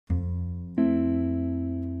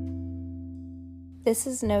This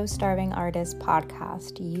is No Starving Artist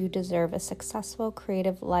podcast. You deserve a successful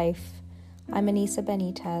creative life. I'm Anissa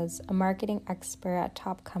Benitez, a marketing expert at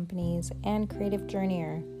top companies and creative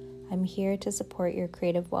journeyer. I'm here to support your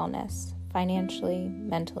creative wellness, financially,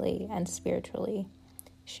 mentally, and spiritually.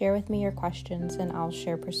 Share with me your questions and I'll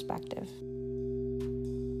share perspective.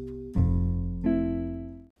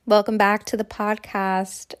 Welcome back to the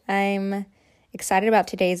podcast. I'm excited about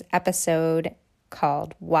today's episode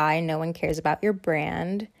called Why No One Cares About Your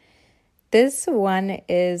Brand. This one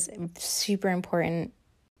is super important,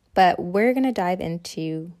 but we're going to dive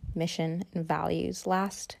into mission and values.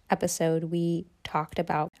 Last episode, we talked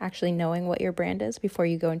about actually knowing what your brand is before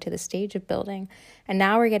you go into the stage of building. And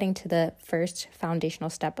now we're getting to the first foundational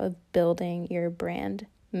step of building your brand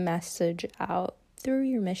message out through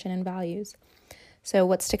your mission and values. So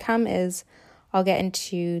what's to come is I'll get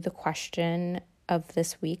into the question of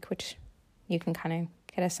this week, which you can kind of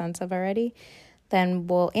get a sense of already. Then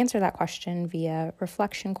we'll answer that question via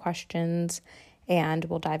reflection questions, and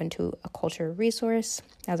we'll dive into a culture resource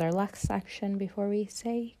as our last section before we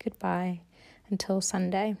say goodbye until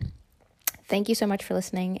Sunday. Thank you so much for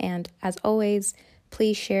listening, and as always,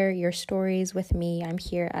 please share your stories with me. I'm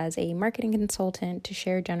here as a marketing consultant to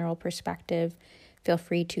share general perspective. Feel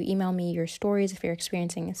free to email me your stories if you're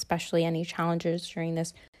experiencing especially any challenges during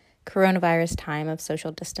this coronavirus time of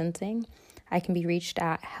social distancing. I can be reached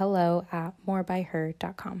at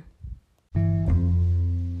hello@morebyher.com.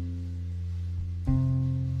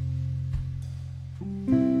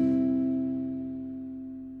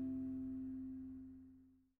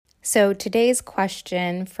 So today's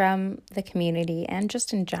question from the community and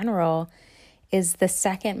just in general is the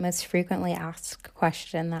second most frequently asked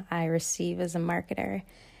question that I receive as a marketer.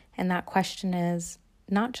 And that question is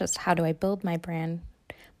not just how do I build my brand,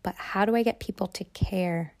 but how do I get people to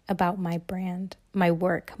care about my brand, my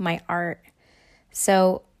work, my art?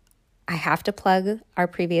 So I have to plug our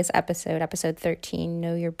previous episode 13,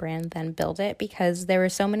 Know Your Brand, Then Build It, because there were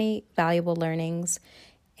so many valuable learnings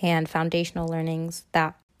and foundational learnings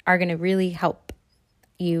that are going to really help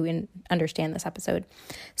you understand this episode.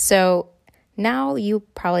 So now you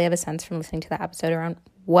probably have a sense from listening to that episode around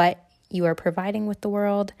what you are providing with the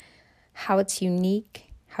world, how it's unique,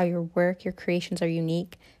 how your work, your creations are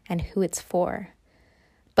unique, and who it's for.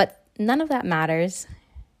 But none of that matters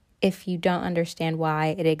if you don't understand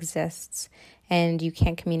why it exists and you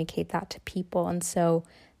can't communicate that to people. And so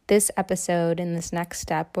this episode, in this next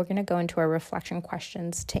step, we're going to go into our reflection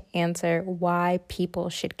questions to answer why people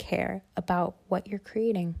should care about what you're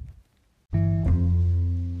creating.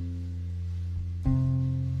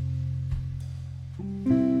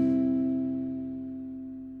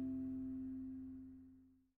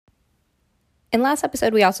 In last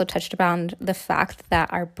episode, we also touched upon the fact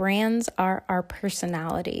that our brands are our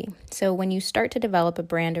personality. So when you start to develop a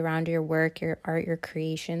brand around your work, your art, your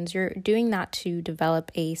creations, you're doing that to develop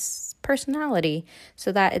a personality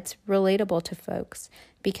so that it's relatable to folks.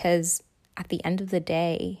 Because at the end of the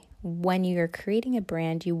day, when you're creating a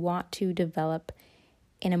brand, you want to develop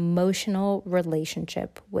an emotional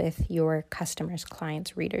relationship with your customers,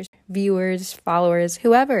 clients, readers, viewers, followers,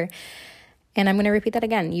 whoever. And I'm going to repeat that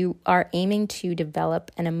again. You are aiming to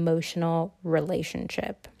develop an emotional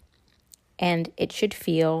relationship, and it should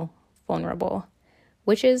feel vulnerable,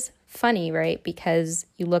 which is funny, right? Because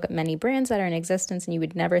you look at many brands that are in existence and you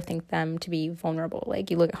would never think them to be vulnerable.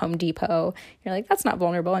 Like you look at Home Depot, you're like, that's not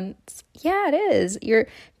vulnerable. And yeah, it is. You're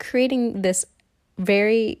creating this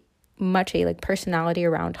very much a personality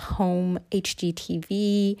around home,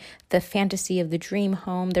 HGTV, the fantasy of the dream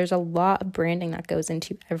home. There's a lot of branding that goes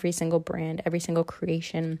into every single brand, every single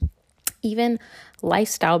creation, even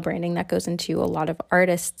lifestyle branding that goes into a lot of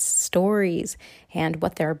artists' stories and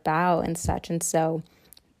what they're about and such. And so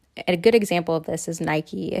a good example of this is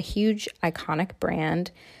Nike, a huge iconic brand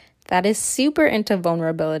that is super into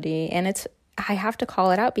vulnerability. And I have to call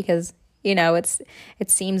it out because, it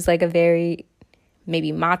seems like a very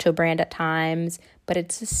maybe macho brand at times, but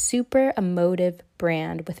it's a super emotive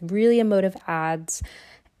brand with really emotive ads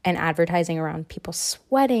and advertising around people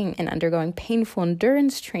sweating and undergoing painful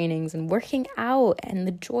endurance trainings and working out and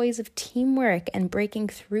the joys of teamwork and breaking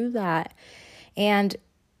through that. And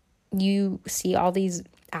you see all these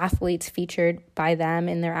athletes featured by them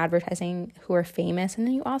in their advertising who are famous. And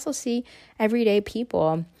then you also see everyday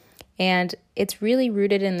people. And it's really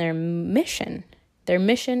rooted in their mission. Their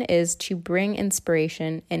mission is to bring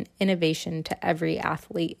inspiration and innovation to every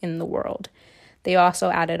athlete in the world. They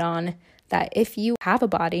also added on that if you have a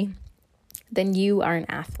body, then you are an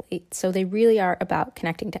athlete. So they really are about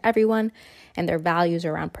connecting to everyone, and their values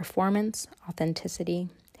are around performance, authenticity,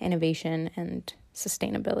 innovation, and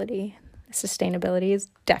sustainability. sustainability is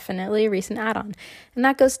definitely a recent add-on. And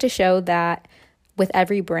that goes to show that with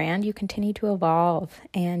every brand, you continue to evolve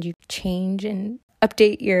and you change and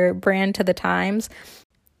update your brand to the times.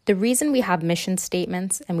 The reason we have mission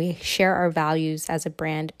statements and we share our values as a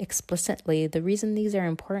brand explicitly, the reason these are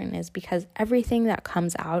important is because everything that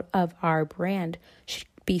comes out of our brand should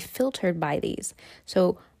be filtered by these.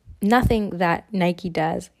 So nothing that Nike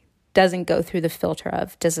doesn't go through the filter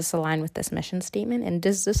of, does this align with this mission statement? And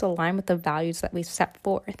does this align with the values that we've set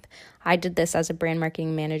forth? I did this as a brand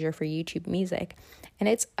marketing manager for YouTube Music, and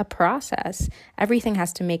it's a process. Everything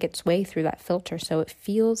has to make its way through that filter so it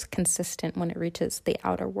feels consistent when it reaches the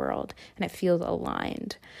outer world and it feels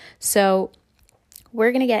aligned. So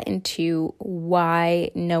we're going to get into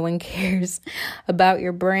why no one cares about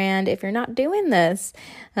your brand if you're not doing this.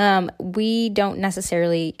 We don't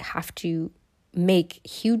necessarily have to make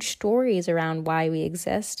huge stories around why we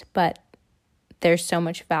exist, but there's so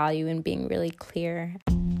much value in being really clear.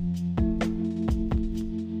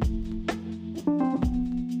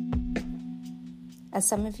 As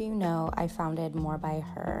some of you know, I founded More by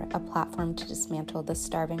Her, a platform to dismantle the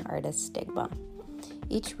starving artist stigma.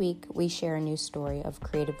 Each week, we share a new story of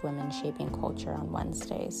creative women shaping culture on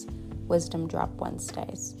Wednesdays, Wisdom Drop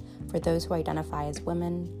Wednesdays, for those who identify as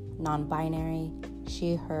women, non-binary,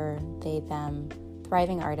 she, her, they, them,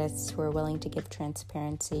 thriving artists who are willing to give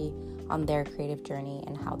transparency on their creative journey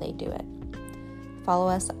and how they do it. Follow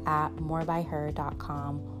us at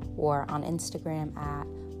morebyher.com or on Instagram at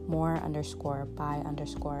more_by_her.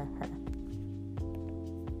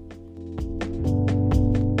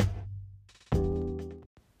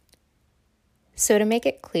 So to make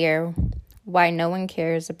it clear why no one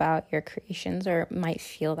cares about your creations or might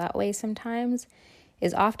feel that way sometimes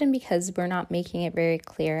is often because we're not making it very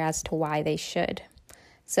clear as to why they should.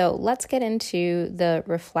 So let's get into the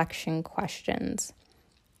reflection questions.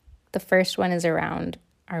 The first one is around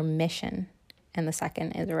our mission, and the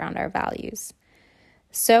second is around our values.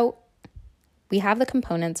 So we have the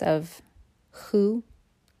components of who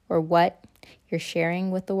or what you're sharing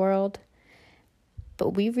with the world,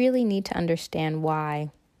 but we really need to understand why.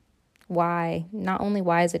 Why, not only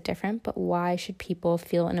why is it different, but why should people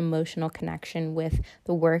feel an emotional connection with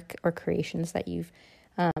the work or creations that you've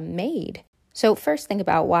made? So first, think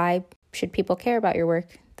about why should people care about your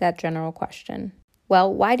work? That general question.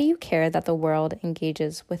 Well, why do you care that the world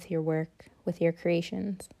engages with your work, with your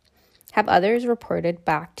creations? Have others reported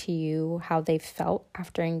back to you how they felt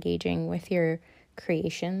after engaging with your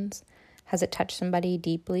creations? Has it touched somebody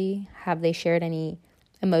deeply? Have they shared any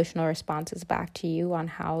emotional responses back to you on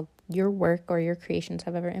how your work or your creations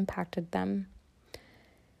have ever impacted them?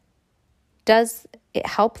 Does it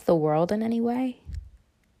help the world in any way?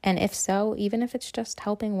 And if so, even if it's just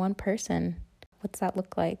helping one person, what's that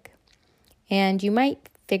look like? And you might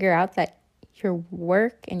figure out that your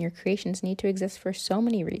work and your creations need to exist for so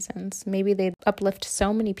many reasons. Maybe they uplift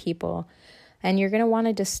so many people, and you're going to want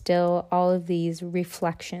to distill all of these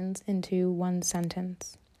reflections into one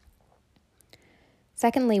sentence.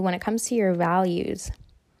 Secondly, when it comes to your values,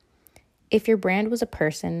 if your brand was a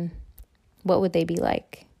person, what would they be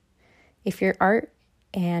like? If your art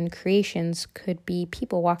and creations could be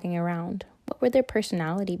people walking around, what would their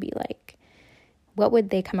personality be like? What would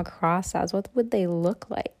they come across as? What would they look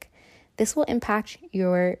like? This will impact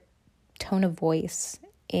your tone of voice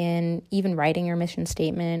in even writing your mission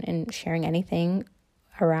statement and sharing anything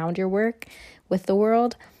around your work with the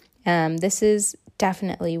world. This is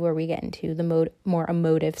definitely where we get into the more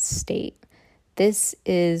emotive state. This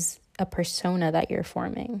is a persona that you're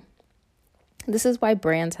forming. This is why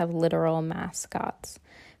brands have literal mascots.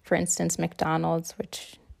 For instance, McDonald's,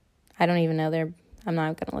 which I don't even know I'm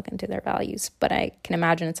not going to look into their values, but I can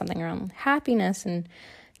imagine it's something around happiness and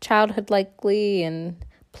childhood likely and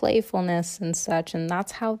playfulness and such. And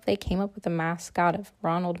that's how they came up with the mascot of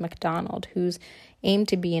Ronald McDonald, who's aimed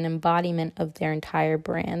to be an embodiment of their entire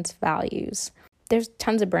brand's values. There's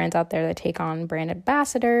tons of brands out there that take on brand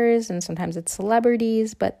ambassadors, and sometimes it's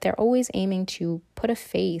celebrities, but they're always aiming to put a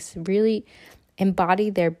face, really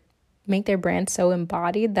make their brand so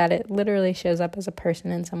embodied that it literally shows up as a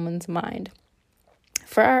person in someone's mind.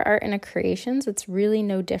 For our art and our creations, it's really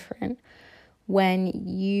no different. When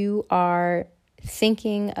you are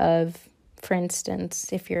thinking of, for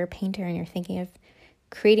instance, if you're a painter and you're thinking of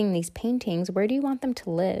creating these paintings, where do you want them to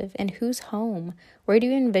live and whose home? Where do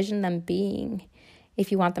you envision them being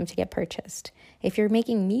if you want them to get purchased? If you're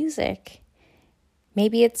making music,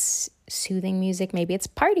 maybe it's soothing music, maybe it's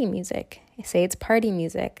party music. Say it's party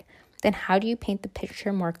music. Then how do you paint the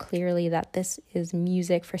picture more clearly that this is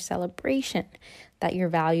music for celebration, that your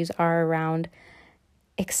values are around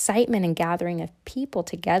excitement and gathering of people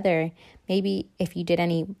together. Maybe if you did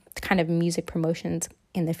any kind of music promotions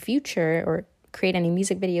in the future or create any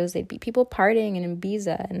music videos, they'd be people partying in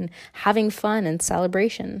Ibiza and having fun and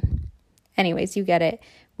celebration. Anyways, you get it.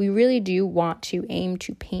 We really do want to aim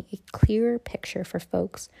to paint a clearer picture for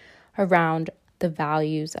folks around the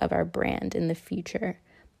values of our brand in the future.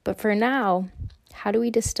 But for now, how do we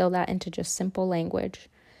distill that into just simple language?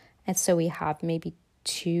 And so we have maybe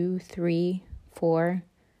 2, 3, 4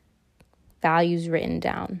 values written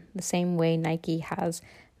down, the same way Nike has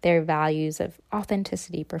their values of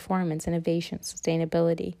authenticity, performance, innovation,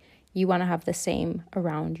 sustainability. You want to have the same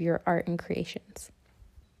around your art and creations.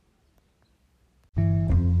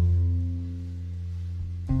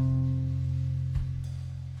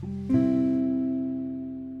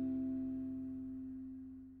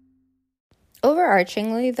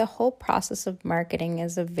 Overarchingly, the whole process of marketing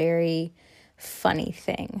is a very funny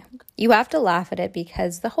thing. You have to laugh at it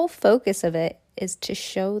because the whole focus of it is to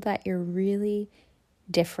show that you're really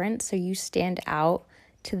different, so you stand out,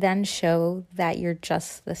 to then show that you're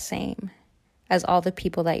just the same as all the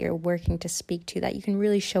people that you're working to speak to, that you can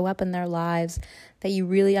really show up in their lives, that you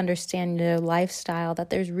really understand their lifestyle,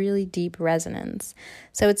 that there's really deep resonance.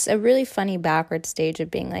 So it's a really funny backward stage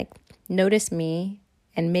of being like, notice me,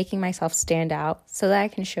 and making myself stand out so that I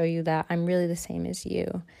can show you that I'm really the same as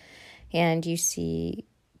you. And you see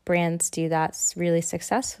brands do that really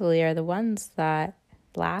successfully are the ones that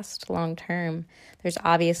last long term. There's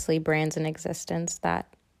obviously brands in existence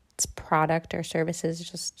that its product or services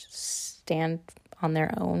just stand on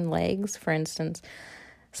their own legs. For instance,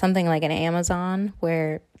 something like an Amazon,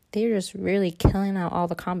 where they're just really killing out all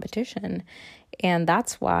the competition. And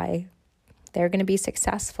that's why they're going to be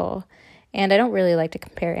successful. And I don't really like to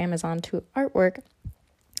compare Amazon to artwork.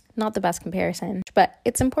 Not the best comparison, but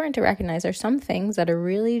it's important to recognize there's some things that are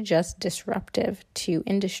really just disruptive to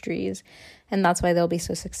industries, and that's why they'll be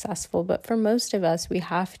so successful. But for most of us, we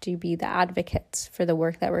have to be the advocates for the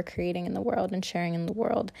work that we're creating in the world and sharing in the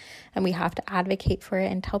world, and we have to advocate for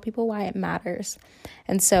it and tell people why it matters.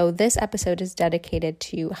 And so this episode is dedicated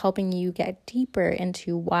to helping you get deeper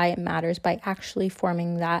into why it matters by actually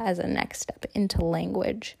forming that as a next step into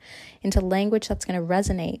language that's going to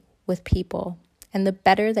resonate with people. And the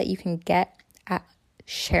better that you can get at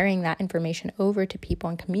sharing that information over to people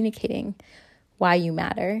and communicating why you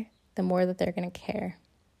matter, the more that they're going to care.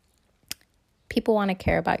 People want to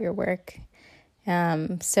care about your work.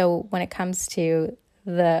 So when it comes to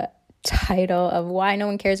the title of why no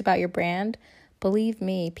one cares about your brand, believe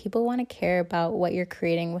me, people want to care about what you're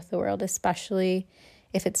creating with the world, especially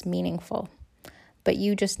if it's meaningful. But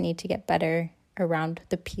you just need to get better around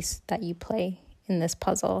the piece that you play in this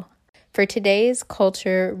puzzle. For today's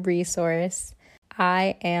culture resource,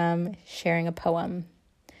 I am sharing a poem,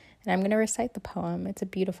 and I'm going to recite the poem. It's a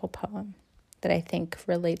beautiful poem that I think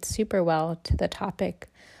relates super well to the topic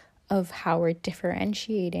of how we're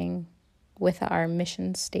differentiating with our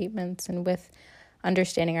mission statements and with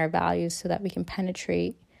understanding our values so that we can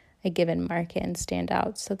penetrate a given market and stand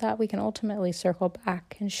out so that we can ultimately circle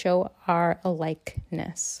back and show our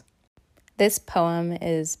alikeness. This poem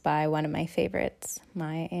is by one of my favorites,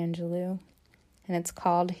 Maya Angelou, and it's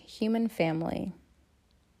called Human Family.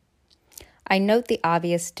 I note the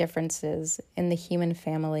obvious differences in the human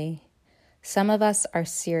family. Some of us are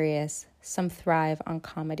serious, some thrive on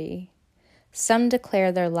comedy. Some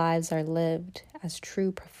declare their lives are lived as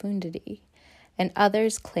true profundity, and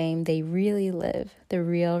others claim they really live the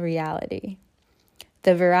real reality.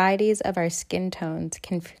 The varieties of our skin tones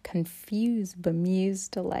can confuse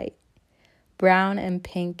bemused delight. Brown and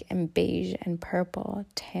pink and beige and purple,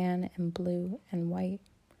 tan and blue and white.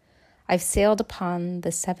 I've sailed upon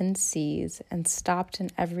the 7 seas and stopped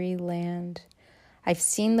in every land. I've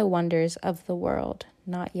seen the wonders of the world,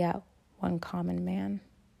 not yet one common man.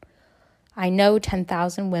 I know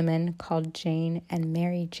 10,000 women called Jane and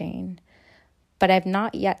Mary Jane, but I've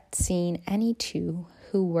not yet seen any two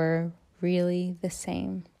who were really the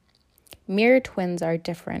same. Mirror twins are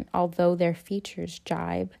different, although their features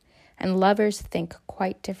jibe, and lovers think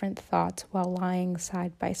quite different thoughts while lying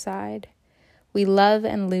side by side. We love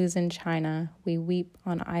and lose in China, we weep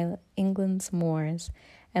on England's moors,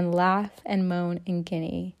 and laugh and moan in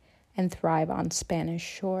Guinea, and thrive on Spanish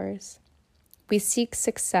shores. We seek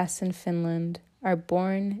success in Finland, are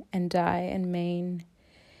born and die in Maine.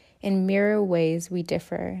 In mirror ways we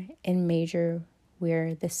differ, in major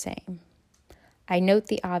we're the same. I note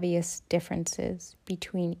the obvious differences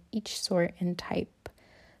between each sort and type,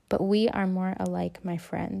 but we are more alike, my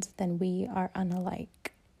friends, than we are unalike.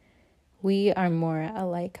 We are more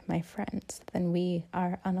alike, my friends, than we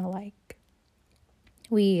are unalike.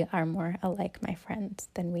 We are more alike, my friends,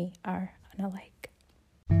 than we are unalike.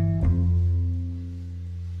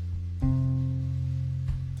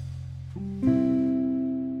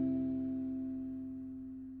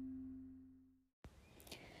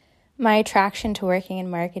 My attraction to working in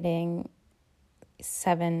marketing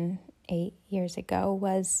 7-8 years ago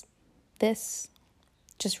was this,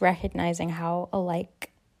 just recognizing how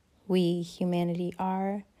alike we humanity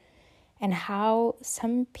are and how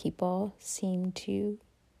some people seem to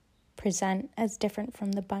present as different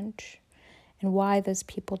from the bunch and why those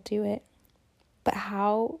people do it, but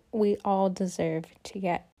how we all deserve to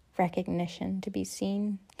get recognition, to be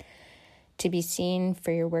seen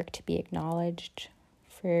for your work to be acknowledged,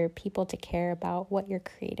 for people to care about what you're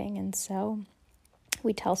creating. And so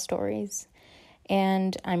we tell stories,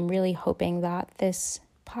 and I'm really hoping that this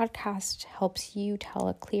podcast helps you tell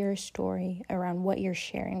a clear story around what you're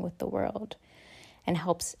sharing with the world and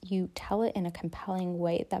helps you tell it in a compelling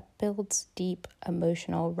way that builds deep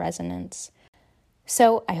emotional resonance.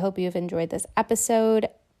 So I hope you've enjoyed this episode.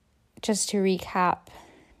 Just to recap,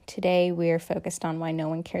 today we are focused on why no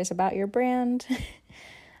one cares about your brand.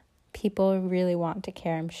 People really want to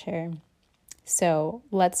care, I'm sure. So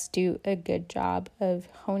let's do a good job of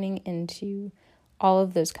honing into all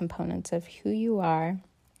of those components of who you are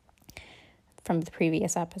from the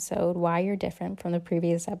previous episode, why you're different from the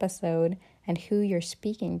previous episode, and who you're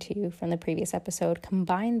speaking to from the previous episode.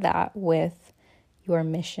 Combine that with your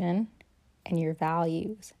mission and your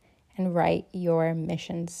values and write your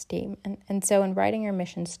mission statement. And so in writing your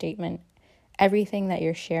mission statement, everything that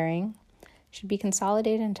you're sharing should be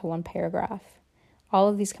consolidated into one paragraph. All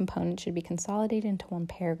of these components should be consolidated into one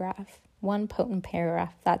paragraph, one potent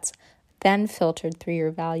paragraph that's then filtered through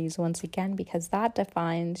your values once again, because that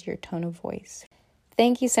defines your tone of voice.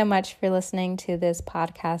 Thank you so much for listening to this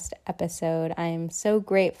podcast episode. I am so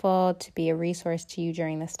grateful to be a resource to you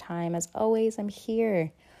during this time. As always, I'm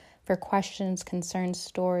here for questions, concerns,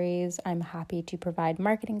 stories. I'm happy to provide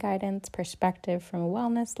marketing guidance, perspective from a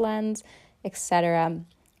wellness lens, etc.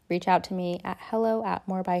 Reach out to me at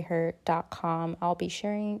hello@morebyher.com. I'll be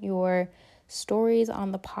sharing your stories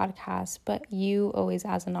on the podcast, but you always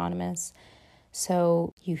as anonymous,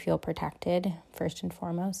 so you feel protected first and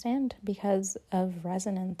foremost, and because of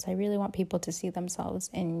resonance. I really want people to see themselves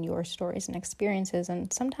in your stories and experiences,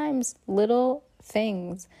 and sometimes little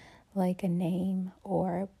things like a name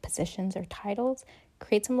or positions or titles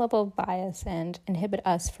create some level of bias and inhibit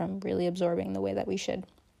us from really absorbing the way that we should.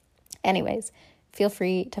 Anyways, feel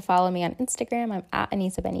free to follow me on Instagram. I'm at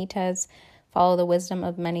Anissa Benitez. Follow the wisdom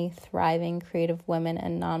of many thriving creative women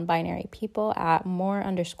and non-binary people at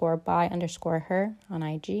more_by_her on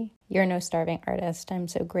IG. You're no starving artist. I'm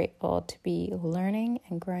so grateful to be learning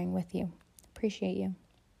and growing with you. Appreciate you.